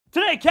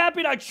Today,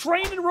 Cappy and I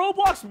trained in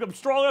Roblox to become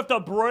strong enough to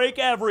break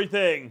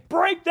everything.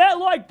 Break that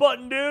like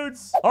button,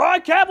 dudes. All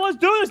right, Cap, let's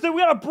do this. Then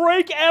we gotta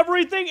break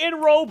everything in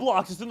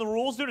Roblox. It's in the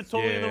rules, dude. It's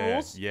totally in the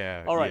rules.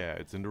 Yeah, all right. Yeah,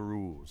 it's in the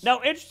rules.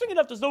 Now, interesting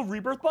enough, there's no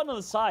rebirth button on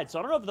the side, so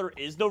I don't know if there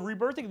is no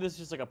rebirthing. This is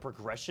just like a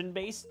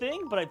progression-based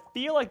thing, but I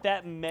feel like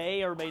that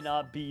may or may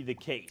not be the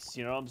case.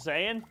 You know what I'm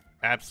saying?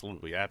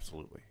 Absolutely,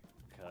 absolutely.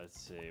 Let's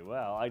see.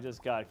 Well, I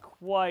just got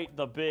quite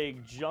the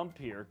big jump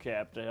here,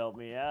 Cap, to help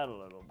me out a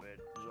little bit.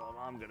 Is all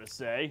I'm gonna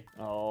say.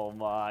 Oh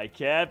my,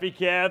 Cappy.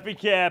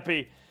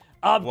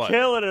 I'm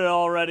killing it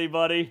already,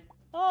 buddy.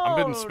 Oh,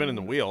 I've been spinning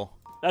the wheel.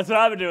 That's what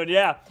I've been doing,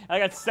 yeah. I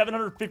got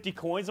 750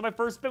 coins on my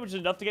first spin, which is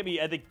enough to get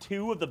me, I think,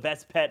 2 of the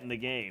best pet in the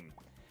game.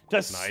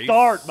 To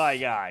start, my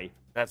guy.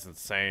 That's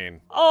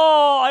insane.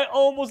 Oh, I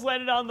almost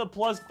landed on the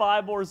plus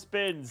 5 more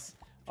spins.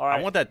 All right.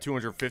 I want that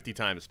 250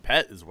 times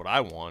pet is what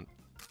I want.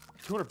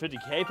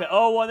 250k pet.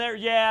 Oh, one there.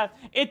 Yeah,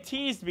 it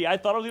teased me. I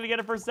thought I was gonna get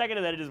it for a second,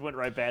 and then it just went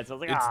right past. So I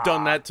was like, It's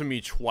done that to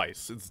me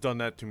twice. It's done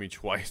that to me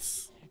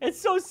twice. It's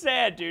so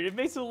sad, dude. It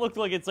makes it look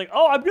like it's like,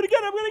 oh, I'm gonna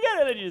get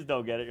it, and then you just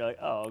don't get it. You're like,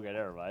 oh, okay,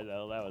 never mind.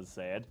 Oh, that was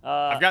sad.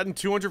 I've gotten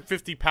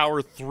 250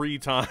 power 3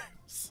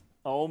 times.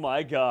 Oh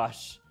my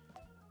gosh.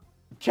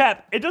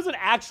 Cap, it does an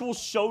actual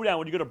showdown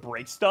when you go to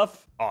break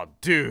stuff. Oh,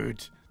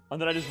 dude.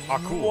 And then I just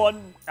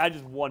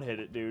one hit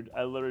it, dude.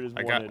 I literally just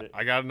one hit it.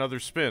 I got another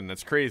spin.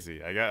 That's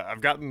crazy.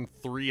 I've gotten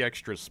 3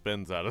 extra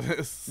spins out of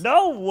this.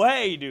 No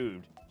way,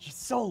 dude. You're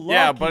so lucky.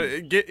 Yeah,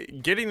 but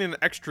getting an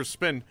extra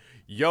spin,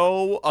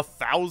 yo,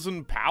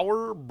 1,000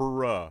 power,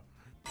 bruh.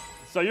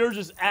 So you're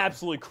just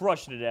absolutely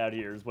crushing it out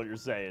here, is what you're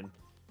saying.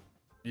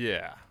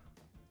 Yeah.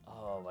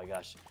 Oh my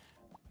gosh.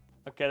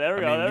 Okay, there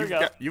we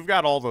go. You've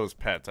got all those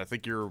pets. I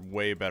think you're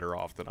way better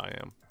off than I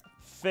am.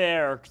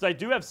 Fair, because I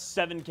do have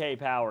 7k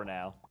power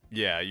now.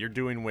 Yeah, you're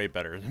doing way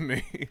better than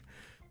me.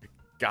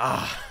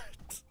 God.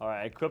 All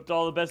right, I equipped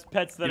all the best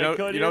pets that I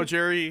could. You know,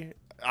 Jerry,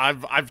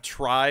 I've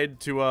tried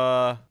to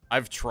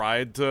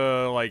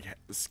like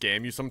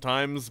scam you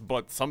sometimes,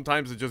 but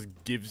sometimes it just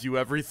gives you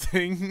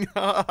everything.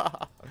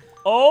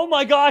 Oh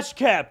my gosh,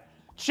 Cap!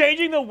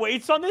 Changing the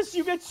weights on this,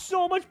 you get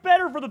so much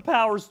better for the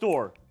power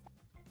store.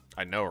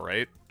 I know,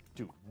 right?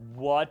 Dude,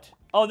 what?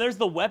 Oh, there's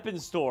the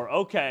weapons store.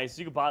 Okay, so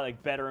you can buy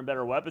like better and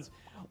better weapons.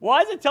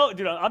 Why is it telling?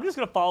 Dude, I'm just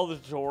gonna follow the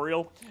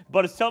tutorial,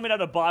 but it's telling me not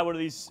to buy one of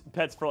these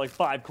pets for like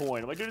 5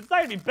 coin. I'm like, dude, it's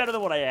not gonna be better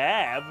than what I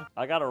have.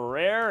 I got a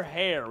rare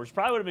hair, which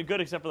probably would have been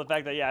good except for the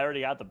fact that, yeah, I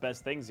already got the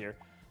best things here.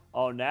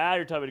 Oh, now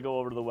you're telling me to go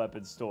over to the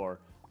weapons store.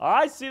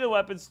 I see the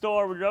weapons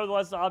store. We go to the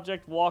last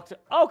object, walked.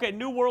 Okay,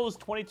 new world is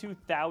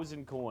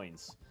 22,000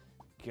 coins.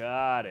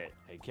 Got it.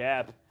 Hey,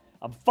 Cap,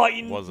 I'm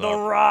fighting the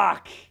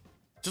rock.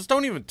 Just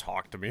don't even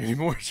talk to me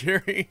anymore,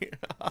 Jerry.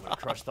 I'm gonna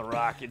crush the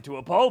rock into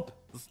a pulp.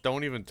 Just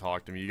don't even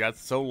talk to me. You got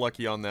so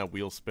lucky on that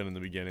wheel spin in the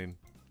beginning.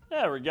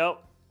 There we go.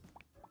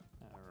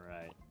 All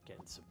right,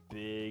 getting some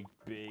big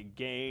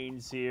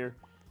gains here.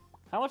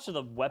 How much are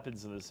the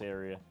weapons in this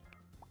area?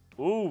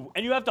 Ooh,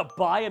 and you have to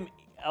buy them.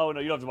 Oh,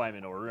 no, you don't have to buy them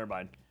in order. Never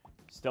mind.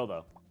 Still,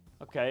 though.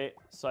 Okay,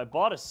 so I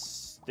bought a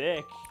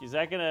stick. Is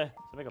that gonna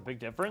make a big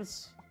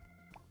difference?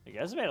 I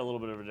guess it made a little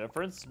bit of a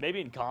difference. Maybe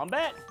in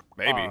combat?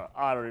 Maybe.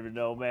 I don't even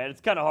know, man. It's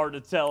kind of hard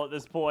to tell at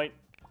this point.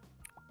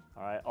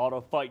 All right,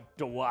 auto fight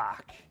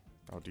Dwak.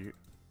 Oh,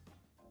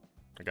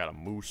 I got a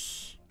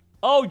moose.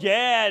 Oh,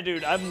 yeah,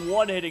 dude. I'm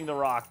one-hitting the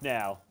rock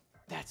now.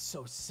 That's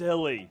so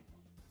silly.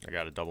 I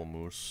got a double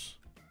moose.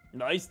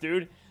 Nice,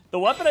 dude. The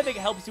weapon, I think,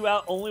 helps you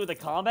out only with the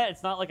combat.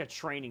 It's not like a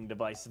training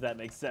device, if that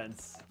makes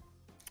sense.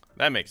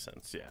 That makes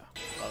sense, yeah.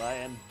 But I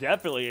am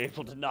definitely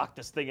able to knock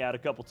this thing out a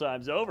couple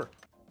times over.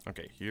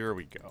 Okay, here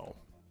we go.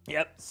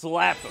 Yep,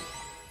 slapped him.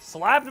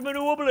 Slapped him into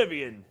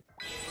oblivion.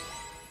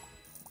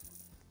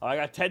 Oh, I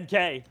got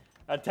 10K.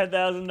 I got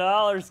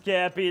 $10,000,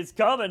 Cappy. It's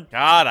coming.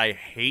 God, I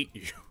hate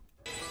you.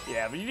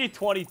 Yeah, but you need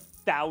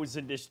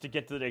 20,000-ish to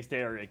get to the next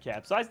area,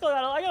 Cap. So I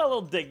got a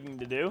little digging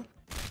to do.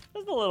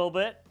 Just a little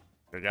bit.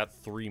 I got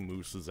 3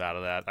 mooses out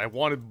of that. I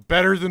wanted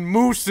better than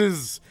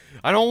mooses.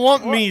 I don't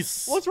want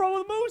meese. What's wrong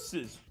with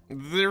mooses?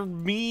 They're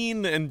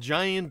mean and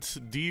giant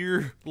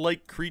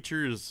deer-like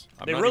creatures.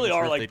 They really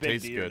are like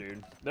big deer,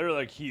 dude. They're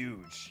like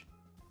huge.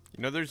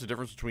 You know, there's a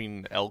difference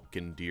between elk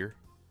and deer.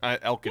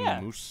 Elk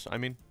and moose, I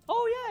mean.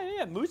 Oh,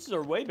 yeah. Mooses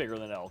are way bigger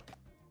than elk.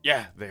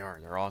 Yeah, they are.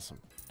 They're awesome.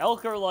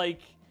 Elk are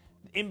like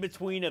in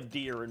between of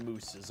deer and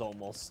mooses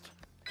almost.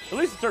 At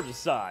least in terms of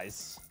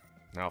size.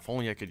 Now, if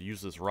only I could use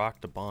this rock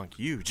to bonk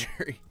you,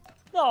 Jerry.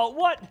 No,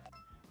 what?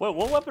 Wait,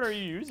 what weapon are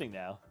you using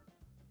now?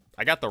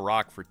 I got the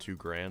rock for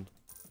 $2,000.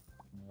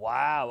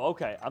 Wow,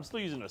 okay. I'm still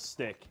using a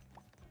stick.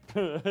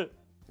 It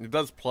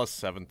does plus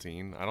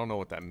 17. I don't know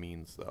what that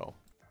means, though.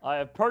 I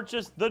have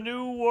purchased the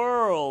new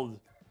world.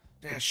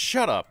 Yeah,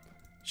 shut up.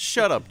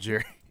 Shut up,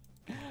 Jerry.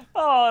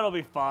 Oh, it'll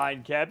be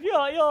fine, Cap.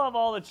 You'll have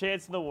all the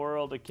chance in the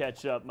world to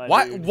catch up, my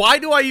dude. Why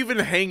do I even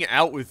hang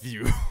out with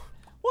you?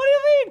 What do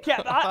you mean,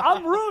 Cap?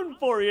 I'm rooting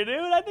for you,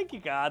 dude. I think you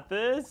got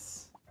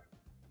this.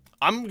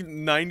 I'm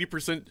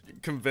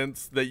 90%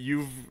 convinced that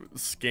you've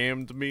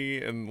scammed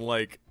me and,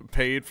 like,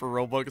 paid for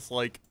Robux,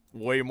 like,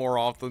 way more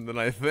often than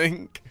I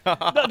think. No,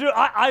 dude,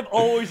 I've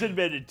always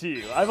admitted to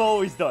you. I've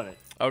always done it.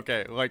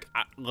 Okay, like,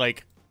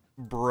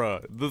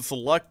 bruh,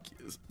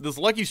 this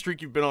lucky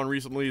streak you've been on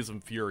recently is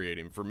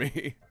infuriating for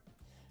me.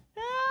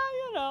 Yeah,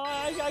 you know,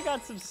 I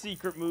got some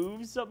secret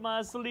moves up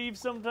my sleeve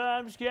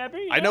sometimes,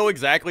 Cappy. I know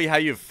exactly how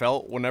you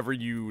felt whenever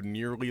you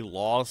nearly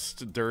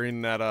lost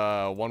during that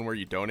one where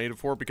you donated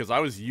for it, because I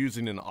was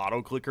using an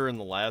auto clicker in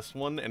the last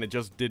one and it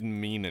just didn't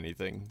mean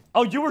anything.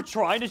 Oh, you were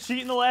trying to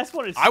cheat in the last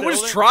one? I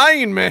was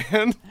trying,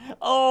 man.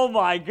 Oh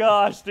my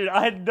gosh, dude,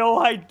 I had no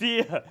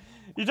idea.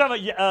 You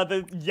talking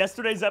about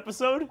yesterday's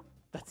episode?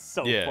 That's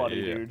so funny,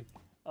 dude.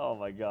 Oh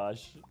my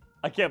gosh,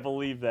 I can't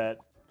believe that.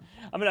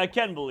 I mean, I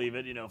can believe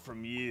it, you know,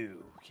 from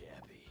you,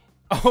 Cappy.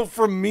 Oh,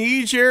 from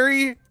me,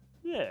 Jerry?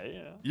 Yeah,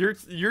 you know.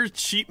 You're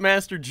Cheat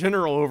Master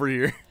General over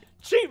here.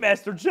 Cheat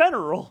Master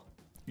General?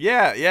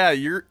 Yeah,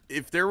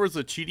 if there was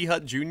a Cheaty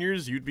Hut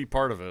Juniors, you'd be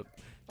part of it.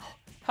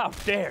 How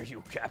dare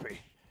you, Cappy?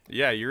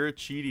 Yeah, you're a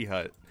Cheaty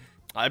Hut.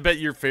 I bet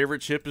your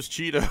favorite chip is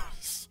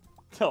Cheetos.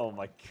 Oh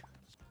my gosh.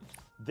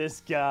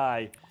 This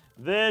guy.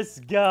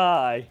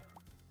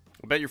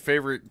 I bet your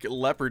favorite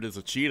leopard is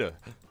a cheetah.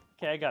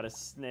 Okay, I got a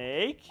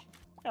snake.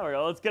 There we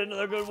go. Let's get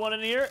another good one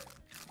in here.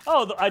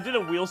 Oh, I did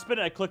a wheel spin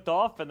and I clicked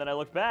off, and then I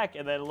looked back,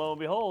 and then lo and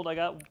behold, I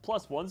got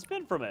 +1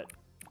 spin from it.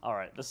 All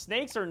right, the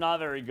snakes are not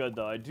very good,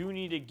 though. I do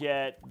need to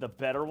get the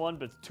better one,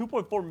 but it's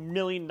 $2.4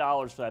 million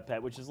for that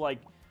pet, which is like,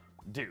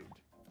 dude,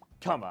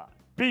 come on.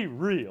 Be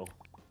real.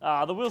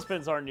 The wheel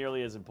spins aren't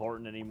nearly as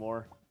important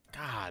anymore.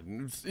 God,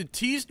 it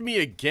teased me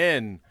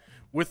again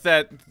with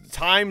that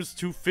times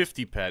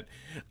 250 pet.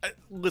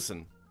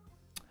 Listen,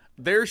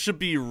 there should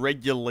be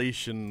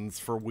regulations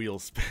for wheel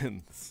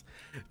spins.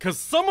 Because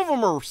some of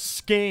them are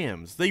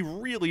scams. They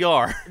really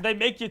are. They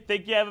make you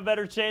think you have a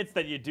better chance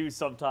than you do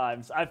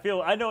sometimes. I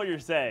know what you're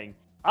saying.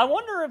 I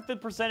wonder if the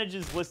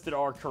percentages listed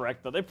are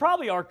correct, though. They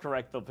probably are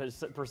correct, though,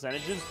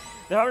 percentages.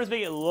 They're always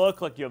making it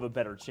look like you have a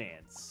better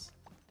chance.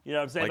 You know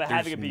what I'm saying? Like, by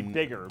having it be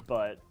bigger,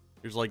 but...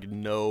 There's, like,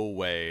 no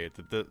way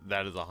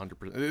that is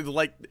 100%.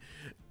 Like,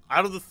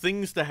 out of the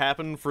things to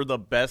happen for the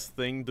best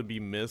thing to be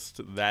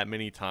missed that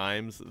many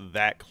times,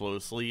 that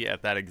closely,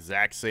 at that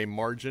exact same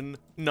margin,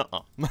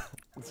 nuh-uh.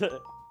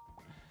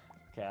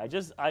 Okay,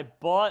 I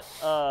bought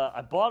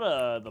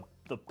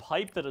the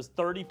pipe that does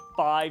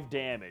 35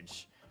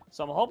 damage.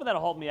 So I'm hoping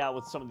that'll help me out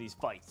with some of these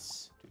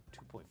fights. Dude,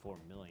 2.4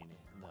 million,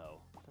 no.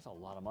 That's a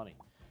lot of money.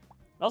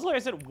 Also, like I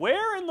said,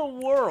 where in the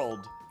world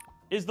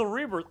is the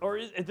rebirth? Or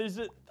is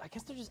it, I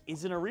guess there just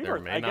isn't a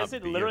rebirth. I guess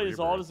it literally is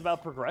all just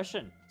about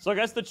progression. So I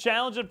guess the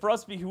challenge for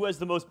us be who has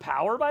the most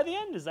power by the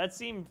end? Does that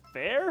seem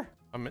fair?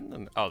 I'm in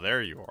the... Oh,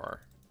 there you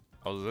are.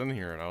 I was in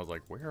here and I was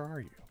like, where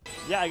are you?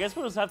 Yeah, I guess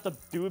we'll just have to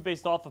do it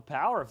based off of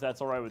power if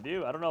that's all right with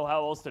you. I don't know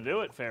how else to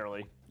do it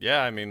fairly.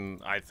 Yeah, I mean,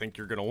 I think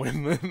you're gonna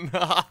win then.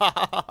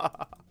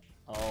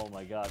 Oh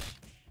my gosh.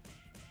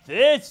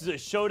 This is a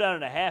showdown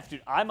and a half,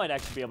 dude. I might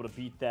actually be able to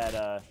beat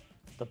that,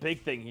 the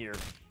big thing here.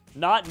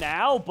 Not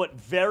now, but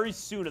very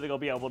soon I think I'll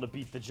be able to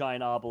beat the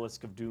giant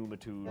obelisk of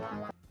Doom-a-Toon.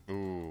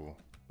 Ooh,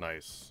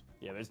 nice.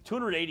 Yeah, but it's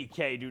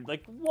 280k, dude.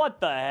 Like, what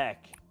the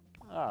heck?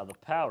 Ah, the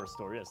power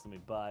store. Yes, let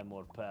me buy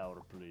more power,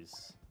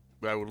 please.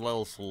 I would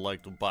also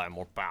like to buy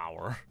more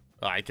power.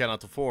 I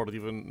cannot afford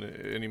even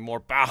any more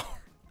power.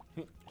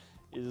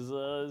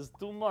 Is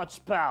too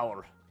much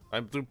power.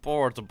 I'm too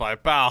poor to buy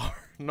power.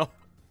 No.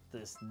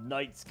 This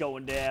knight's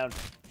going down.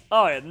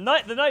 Oh yeah,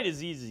 the knight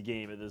is easy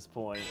game at this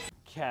point.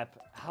 Cap,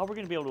 how are we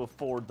gonna be able to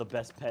afford the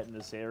best pet in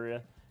this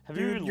area? Have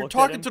you even You're looked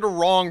talking at him? to the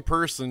wrong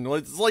person.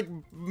 It's like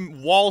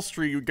Wall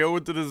Street. You go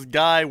into this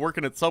guy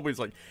working at Subway. He's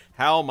like,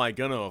 how am I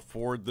gonna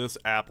afford this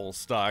Apple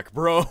stock,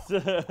 bro?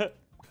 Okay,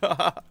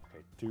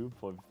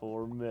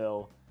 2.4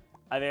 mil.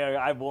 I think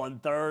I have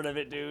 1/3 of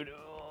it, dude.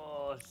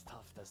 Oh, it's tough.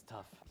 That's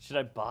tough. Should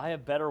I buy a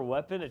better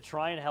weapon to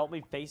try and help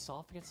me face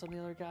off against some of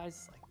the other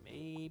guys? Like,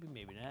 maybe,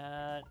 maybe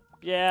not.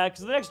 Yeah,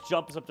 because the next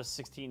jump is up to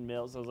 16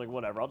 mil, so I was like,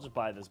 whatever, I'll just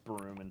buy this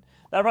broom, and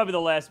that'll probably be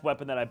the last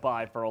weapon that I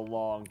buy for a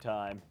long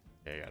time.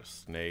 Yeah, I got a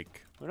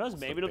snake. Who knows,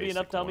 That's maybe the it'll be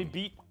enough to help me basic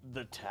beat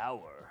the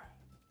tower.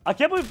 I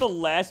can't believe the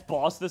last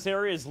boss of this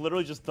area is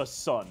literally just the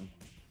sun.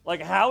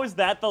 Like, how is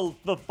that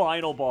the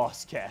final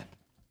boss, Cap?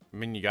 I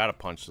mean, you gotta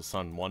punch the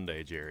sun one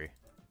day, Jerry.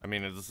 I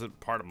mean, it's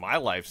part of my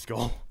life's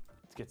goal.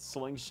 Let's get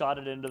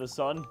slingshotted into the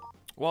sun.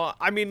 Well,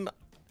 I mean,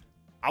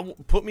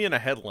 put me in a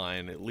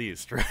headline at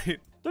least, right?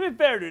 To be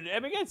fair, dude, I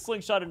mean, get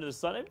slingshot into the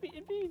sun, it'd be,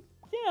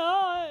 you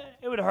know,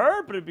 it would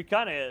hurt, but it'd be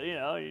kind of, you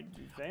know,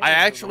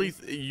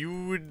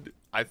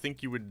 I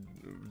think you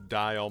would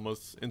die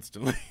almost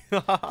instantly.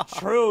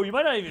 True, you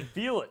might not even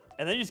feel it,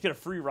 and then you just get a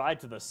free ride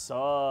to the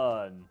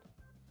sun.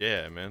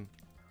 Yeah, man.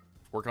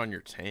 Work on your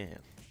tan.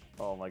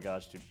 Oh my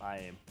gosh, dude, I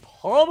am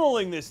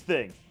pummeling this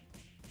thing.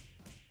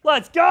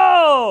 Let's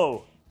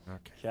go!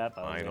 Okay, Cap,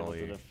 I was able finally.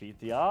 to defeat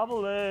the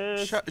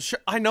obelisk.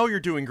 I know you're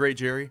doing great,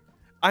 Jerry.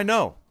 I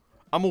know.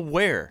 I'm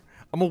aware.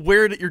 I'm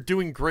aware that you're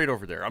doing great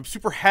over there. I'm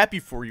super happy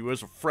for you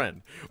as a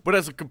friend. But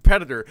as a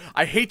competitor,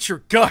 I hate your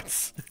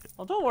guts.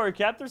 Well, don't worry,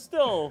 Cap. There's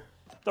still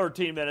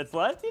 13 minutes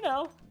left, you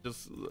know.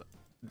 Just,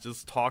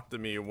 just talk to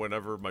me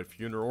whenever my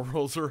funeral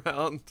rolls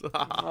around. Oh.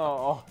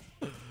 All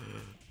right,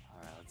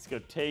 let's go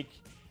take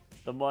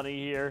the money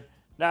here.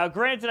 Now,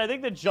 granted, I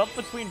think the jump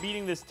between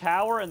beating this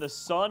tower and the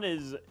sun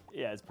is,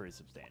 yeah, it's pretty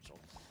substantial.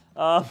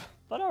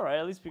 But all right,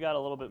 at least we got a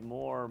little bit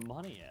more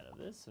money out of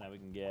this. Now we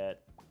can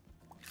get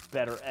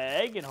better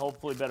egg and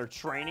hopefully better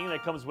training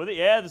that comes with it.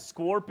 Yeah, the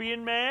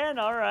scorpion man.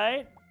 All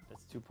right.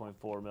 That's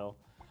 2.4 mil.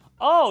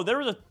 Oh, there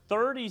was a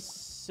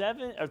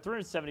 37 or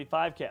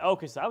 375k.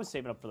 Okay, so I was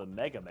saving up for the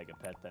mega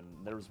pet then.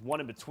 There was one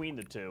in between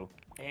the two.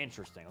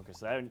 Interesting. Okay,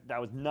 so that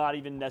was not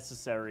even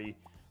necessary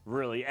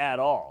really at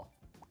all.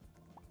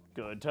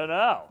 Good to know.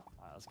 All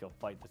right, let's go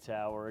fight the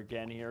tower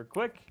again here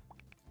quick.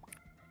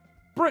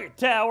 Bring it,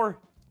 tower.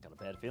 Got a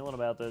bad feeling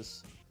about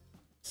this.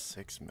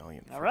 6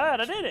 million. All right,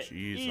 I did it.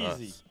 Jesus.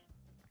 Easy.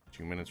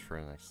 2 minutes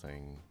for the next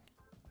thing.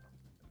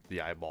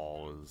 The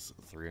eyeball is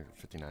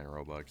 359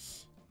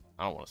 Robux.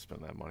 I don't want to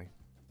spend that money.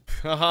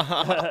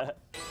 That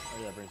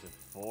brings it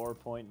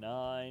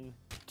 4.9.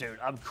 Dude,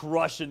 I'm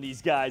crushing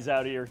these guys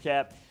out here,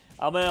 Cap.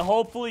 I'm gonna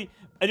hopefully,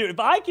 dude, if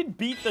I can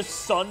beat the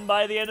sun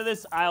by the end of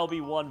this, I'll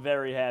be one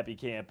very happy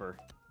camper.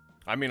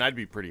 I mean, I'd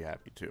be pretty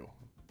happy too.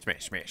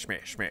 Smash, smash,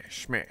 smash,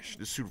 smash, smash.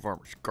 This suit of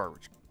armor is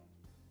garbage.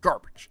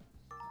 Garbage.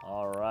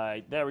 All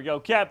right, there we go,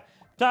 Cap.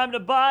 Time to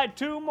buy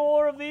 2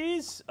 more of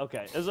these.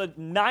 Okay, there's a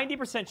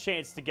 90%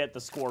 chance to get the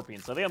scorpion,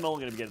 so I think I'm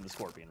only gonna be getting the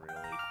scorpion, really.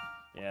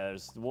 Yeah,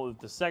 there's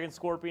the second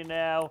scorpion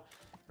now.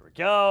 Here we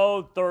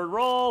go. Third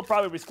roll,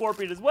 probably be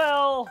scorpion as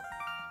well.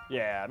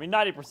 Yeah, I mean,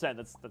 90%,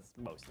 that's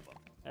most of them.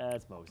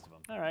 That's most of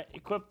them. All right,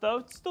 equip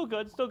though. Still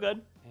good, still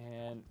good.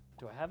 And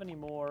do I have any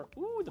more?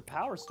 Ooh, the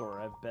power store.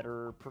 I have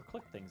better per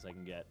click things I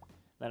can get.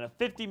 Then a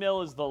 50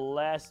 mil is the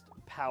last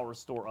power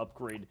store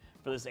upgrade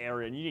for this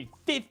area. And you need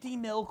 50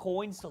 mil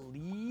coins to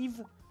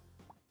leave?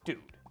 Dude,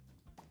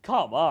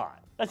 come on.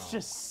 That's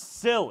just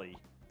silly.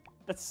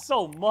 That's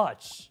so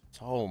much.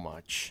 So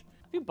much.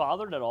 Have you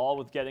bothered at all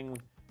with getting,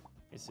 let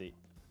me see,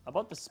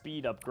 about the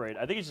speed upgrade?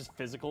 I think it's just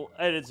physical.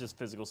 It is just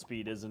physical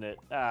speed, isn't it?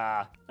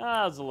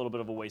 It's a little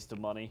bit of a waste of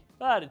money.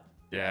 But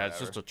yeah, it's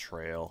just a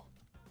trail.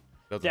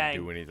 Doesn't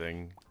do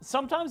anything.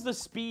 Sometimes the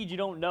speed you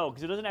don't know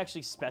because it doesn't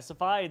actually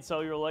specify, and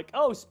so you're like,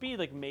 oh, speed,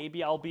 like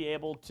maybe I'll be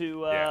able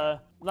to,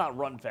 not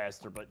run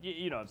faster, but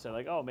you know what I'm saying,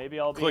 like, oh, maybe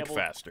I'll be able to. Click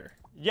faster.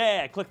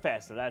 Yeah, click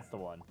faster, that's the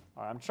one.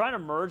 All right, I'm trying to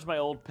merge my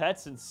old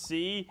pets and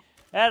see.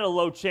 I had a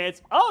low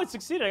chance. Oh, it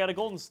succeeded. I got a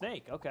golden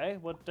snake. Okay,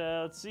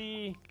 let's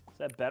see. Is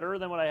that better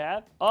than what I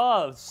had?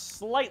 Oh,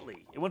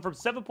 slightly. It went from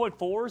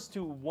 7.4s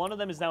to one of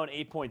them is now an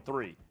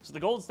 8.3. So the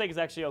golden snake is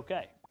actually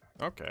okay.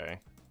 Okay.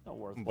 Not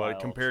worthwhile. But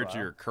compared to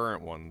your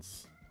current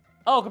ones.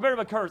 Oh, compared to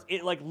my current,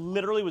 it like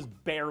literally was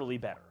barely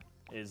better.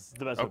 Is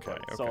the best way to put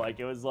it. So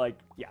like it was like,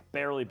 yeah,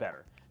 barely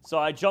better. So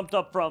I jumped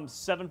up from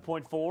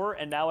 7.4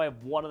 and now I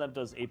have one of them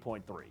does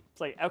 8.3.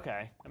 It's like,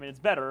 okay. I mean, it's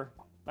better.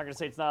 I'm not gonna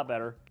say it's not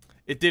better.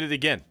 It did it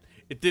again.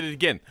 It did it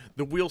again.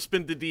 The wheel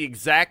spin did the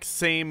exact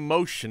same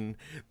motion,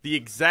 the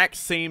exact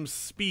same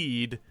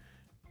speed.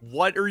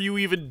 What are you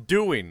even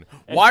doing?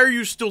 Why are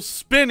you still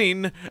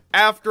spinning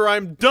after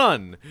I'm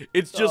done?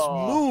 It's just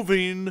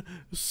moving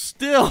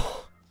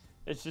still.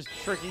 It's just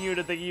tricking you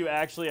to think you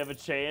actually have a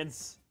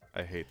chance.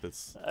 I hate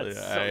this. That's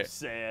so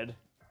sad.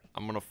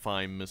 I'm gonna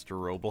find Mr.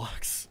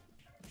 Roblox.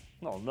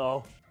 Oh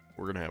no.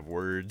 We're gonna have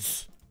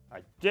words. I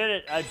did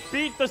it. I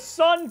beat the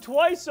sun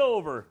twice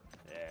over.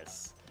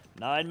 Yes.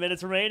 9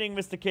 minutes remaining,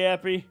 Mr.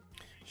 Cappy.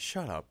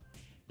 Shut up.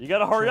 You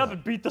gotta hurry up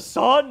and beat the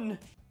sun.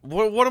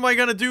 What am I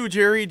gonna do,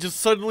 Jerry? Just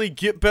suddenly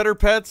get better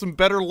pets and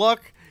better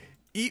luck?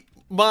 Eat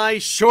my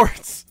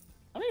shorts.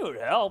 I mean, it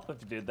would help if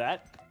you did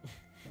that.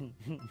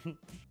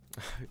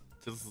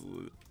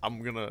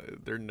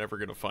 They're never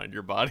gonna find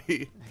your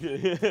body.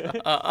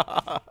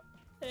 Yeah,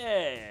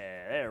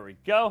 there we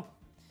go.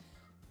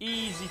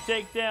 Easy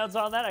takedowns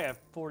on that. I got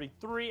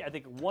 43. I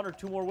think 1 or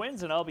 2 more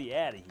wins and I'll be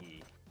out of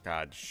here.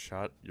 God,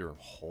 shut your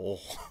hole.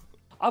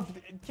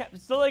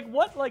 So, like,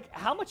 what, like,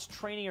 how much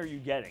training are you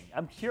getting?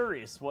 I'm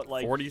curious what,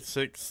 like...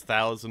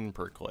 46,000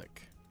 per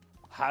click.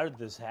 How did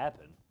this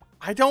happen?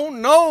 I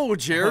don't know,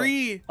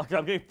 Jerry. Okay,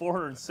 I'm getting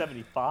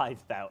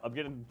 475,000. I'm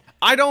getting...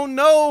 I don't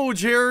know,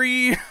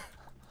 Jerry.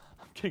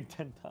 I'm getting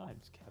 10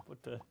 times, Cap.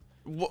 What the...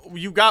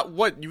 You got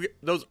what?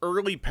 Those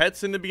early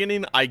pets in the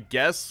beginning, I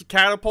guess,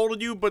 catapulted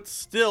you, but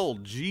still,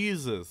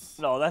 Jesus.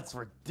 No, that's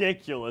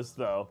ridiculous,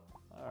 though.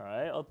 All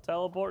right, I'll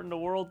teleport into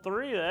World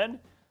 3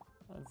 then.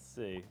 Let's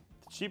see.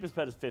 The cheapest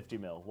pet is 50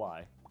 mil.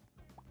 Why?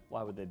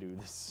 Why would they do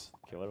this?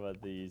 Okay, what about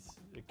these?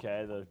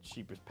 Okay, the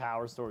cheapest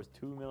power store is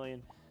 2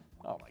 million.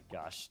 Oh my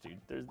gosh,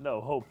 dude. There's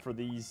no hope for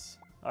these.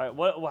 All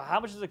right, how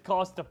much does it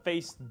cost to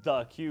face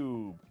the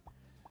cube?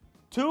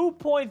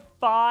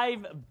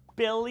 2.5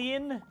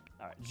 billion?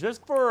 All right,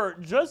 just for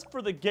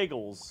the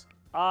giggles,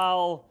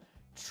 I'll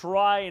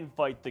try and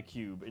fight the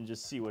cube and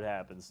just see what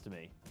happens to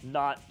me.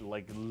 Not,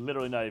 like,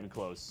 literally not even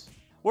close.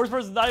 Worst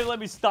person's not even letting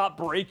me stop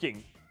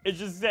breaking. It's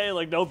just saying,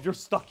 like, nope, you're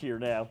stuck here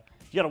now.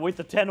 You gotta wait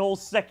the 10 whole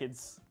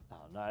seconds. Oh,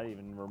 not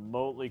even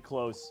remotely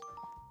close.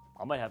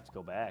 I might have to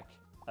go back.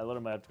 I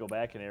literally might have to go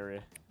back an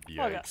area.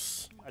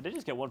 Yikes. I did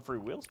just get one free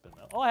wheel spin,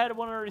 though. Oh, I had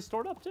one already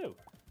stored up, too.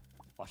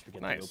 Watch me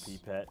get the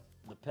OP pet.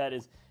 The pet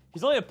is...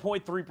 He's only at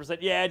 0.3%.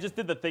 Yeah, it just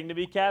did the thing to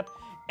me, Cap.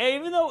 And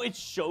even though it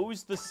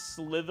shows the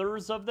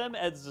slithers of them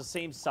as the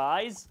same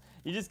size,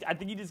 I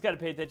think you just got to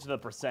pay attention to the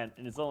percent,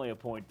 and it's only a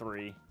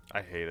 0.3.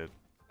 I hate it.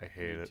 I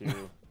hate it.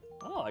 Too.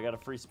 Oh, I got a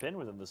free spin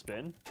within the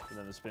spin. And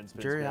then the spin,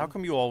 Jerry, spin. how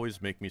come you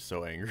always make me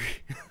so angry?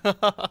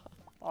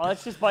 Oh,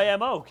 that's just my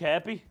MO,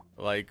 Cappy.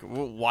 Like,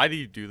 why do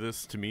you do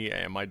this to me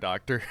and my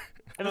doctor?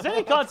 If there's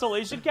any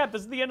consolation, Cap,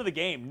 this is the end of the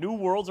game. New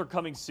worlds are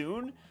coming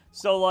soon.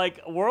 So, like,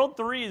 World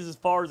 3 is as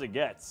far as it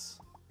gets.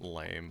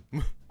 Lame.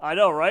 I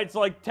know, right? So,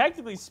 like,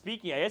 technically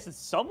speaking, I guess in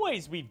some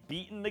ways we've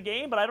beaten the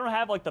game, but I don't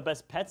have, like, the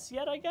best pets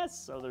yet, I guess.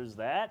 So there's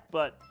that.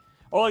 But,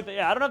 or, like,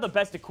 yeah, I don't have the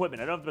best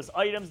equipment. I don't have the best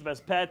items, the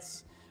best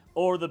pets,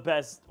 or the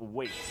best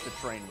weights to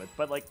train with.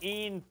 But, like,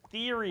 in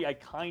theory, I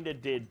kind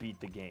of did beat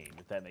the game,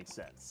 if that makes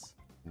sense.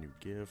 New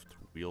gift,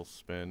 wheel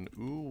spin.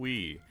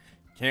 Ooh-wee.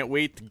 Can't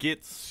wait to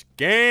get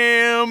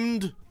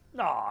scammed.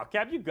 Aw,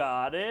 Cap, you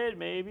got it,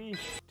 maybe.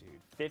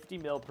 Dude, 50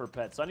 mil per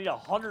pet. So I need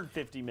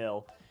 150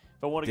 mil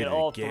if I want to get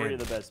all 3 of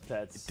the best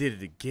pets.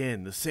 Did it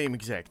again. The same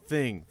exact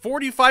thing.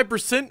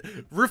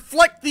 45%.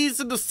 Reflect these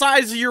in the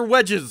size of your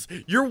wedges.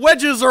 Your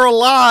wedges are a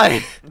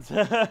lie.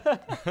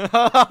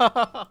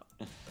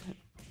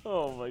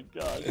 Oh my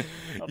god.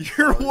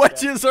 Your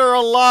wedges are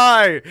a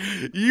lie.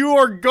 You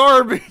are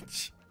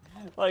garbage.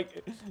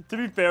 Like, to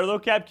be fair though,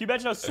 Cap, can you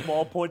imagine how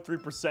small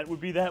 0.3% would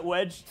be that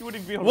wedge? You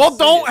wouldn't even be able Well, to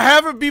don't see it.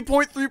 have it be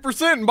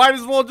 0.3%. Might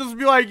as well just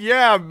be like,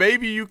 yeah,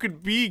 maybe you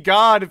could be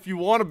God if you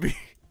want to be.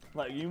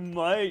 Like, you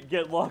might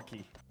get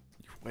lucky.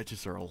 Your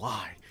wedges are a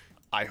lie.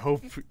 I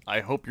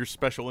hope your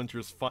special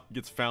interest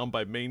gets found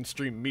by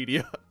mainstream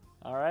media.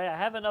 All right, I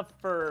have enough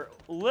for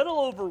a little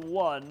over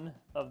 1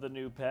 of the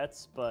new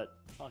pets, but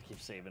I'll keep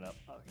saving up.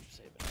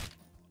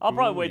 I'll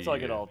probably wait till I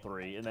get all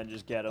 3 and then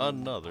just get them.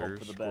 Another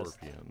for the best.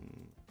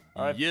 scorpion.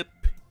 Right. Yep.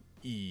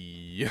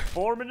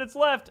 4 minutes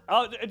left.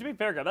 Oh, to be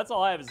fair, guys, that's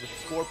all I have is the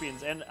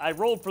scorpions, and I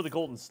rolled for the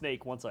golden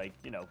snake once I,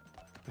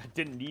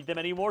 didn't need them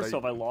anymore. So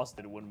if I lost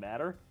it, it wouldn't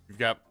matter. You've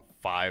got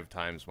 5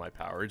 times my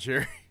power,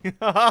 Jerry.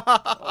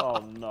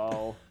 Oh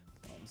no,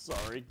 I'm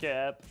sorry,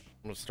 Cap.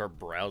 I'm gonna start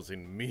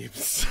browsing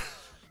memes.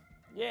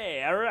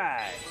 Yeah, all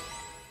right.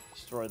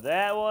 Destroy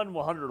that one.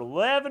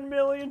 111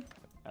 million.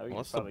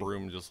 Unless the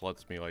broom just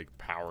lets me like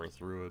power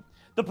through it.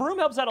 The broom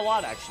helps out a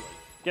lot, actually.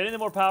 Getting the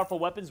more powerful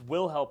weapons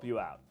will help you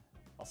out.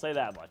 I'll say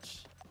that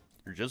much.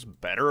 You're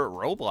just better at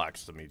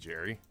Roblox than me,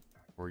 Jerry.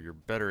 Or you're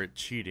better at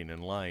cheating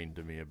and lying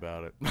to me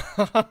about it.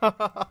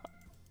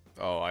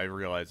 Oh, I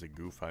realized a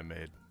goof I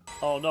made.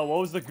 Oh no, what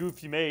was the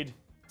goof you made?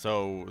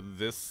 So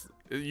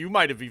you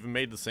might have even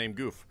made the same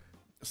goof.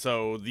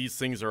 So these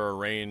things are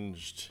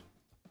arranged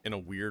in a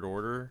weird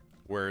order,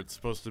 where it's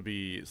supposed to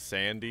be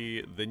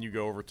Sandy, then you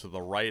go over to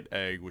the right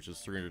egg, which is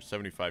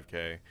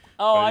 375k.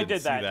 Oh, I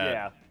did that,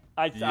 yeah.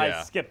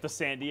 I skipped the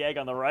sandy egg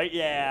on the right.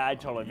 Yeah, I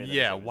totally made that.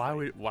 Yeah,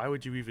 why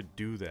would you even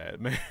do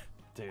that, man?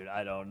 Dude,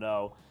 I don't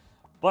know.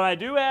 But I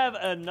do have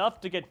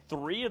enough to get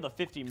 3 of the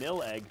 50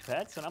 mil egg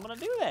pets, and I'm going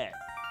to do that.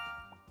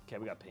 Okay,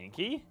 we got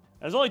Pinky.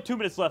 There's only 2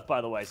 minutes left, by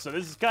the way, so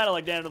this is kind of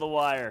like down to the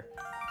wire.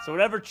 So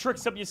whatever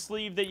tricks up your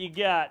sleeve that you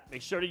got,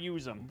 make sure to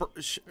use them.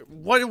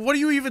 What are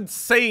you even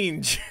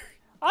saying, Jerry?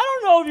 I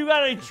don't know if you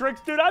got any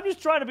tricks, dude. I'm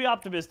just trying to be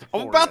optimistic.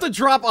 I'm about to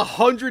drop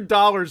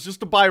 $100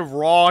 just to buy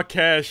raw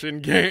cash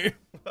in game.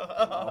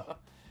 Oh.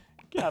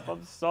 Cap,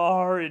 I'm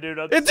sorry, dude.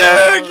 It did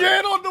it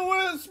again on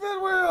the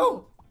spin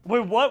wheel.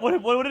 Wait, what?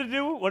 What did it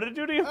do? What did it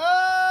do to you?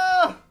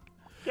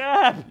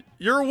 Cap.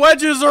 Your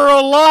wedges are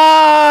a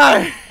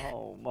lie.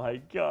 Oh my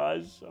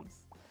gosh.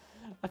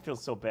 I feel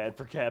so bad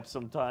for Cap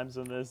sometimes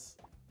in this.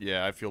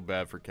 Yeah, I feel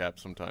bad for Cap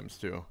sometimes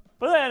too.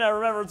 But then I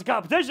remember it's a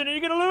competition and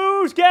you're gonna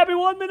lose, Cappy.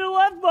 1 minute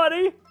left,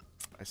 buddy.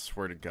 I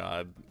swear to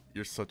God,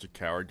 you're such a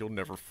coward. You'll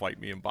never fight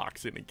me in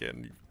boxing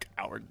again, you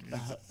coward.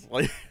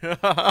 Like,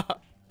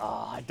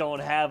 I don't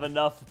have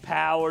enough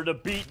power to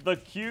beat the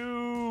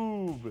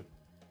cube.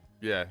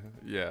 Yeah.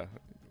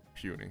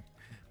 Puny.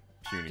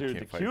 Dude, can't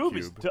the fight cube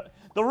is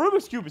the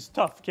Rubik's Cube is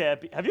tough,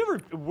 Cappy.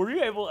 Were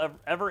you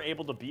ever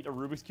able to beat a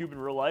Rubik's Cube in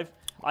real life?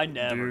 I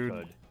never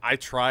could. I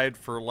tried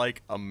for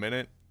like a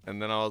minute,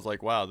 and then I was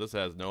like, wow, this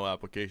has no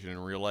application in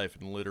real life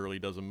and literally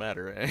doesn't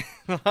matter, eh?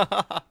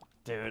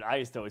 Dude, I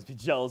used to always be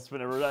jealous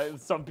whenever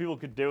some people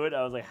could do it.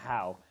 I was like,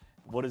 how?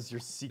 What is your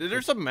secret?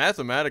 There's a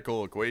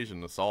mathematical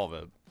equation to solve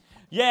it.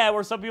 Yeah,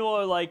 where some people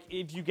are like,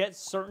 if you get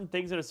certain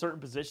things in a certain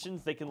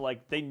positions,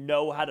 they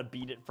know how to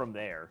beat it from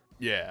there.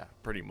 Yeah,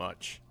 pretty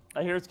much.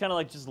 I hear it's kind of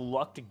like just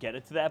luck to get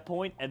it to that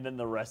point, and then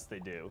the rest they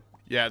do.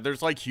 Yeah,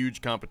 there's like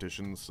huge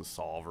competitions to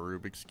solve a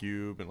Rubik's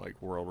Cube and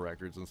like world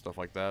records and stuff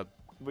like that.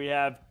 We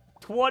have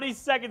 20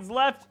 seconds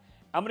left.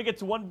 I'm going to get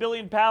to 1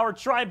 billion power,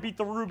 try and beat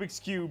the Rubik's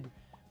Cube.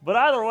 But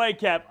either way,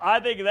 Cap, I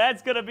think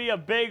that's going to be a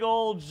big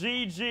old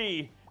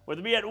GG. With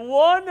me at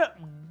 1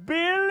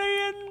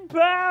 billion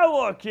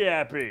power,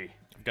 Cappy.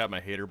 I've got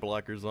my hater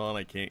blockers on.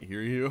 I can't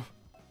hear you.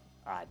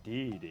 I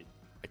did it.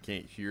 I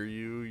can't hear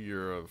you.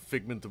 You're a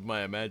figment of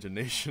my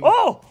imagination.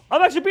 Oh!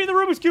 I'm actually beating the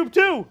Rubik's Cube,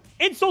 too!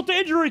 Insult to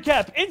injury,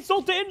 Cap!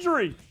 Insult to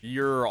injury!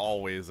 You're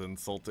always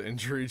insult to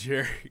injury,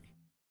 Jerry.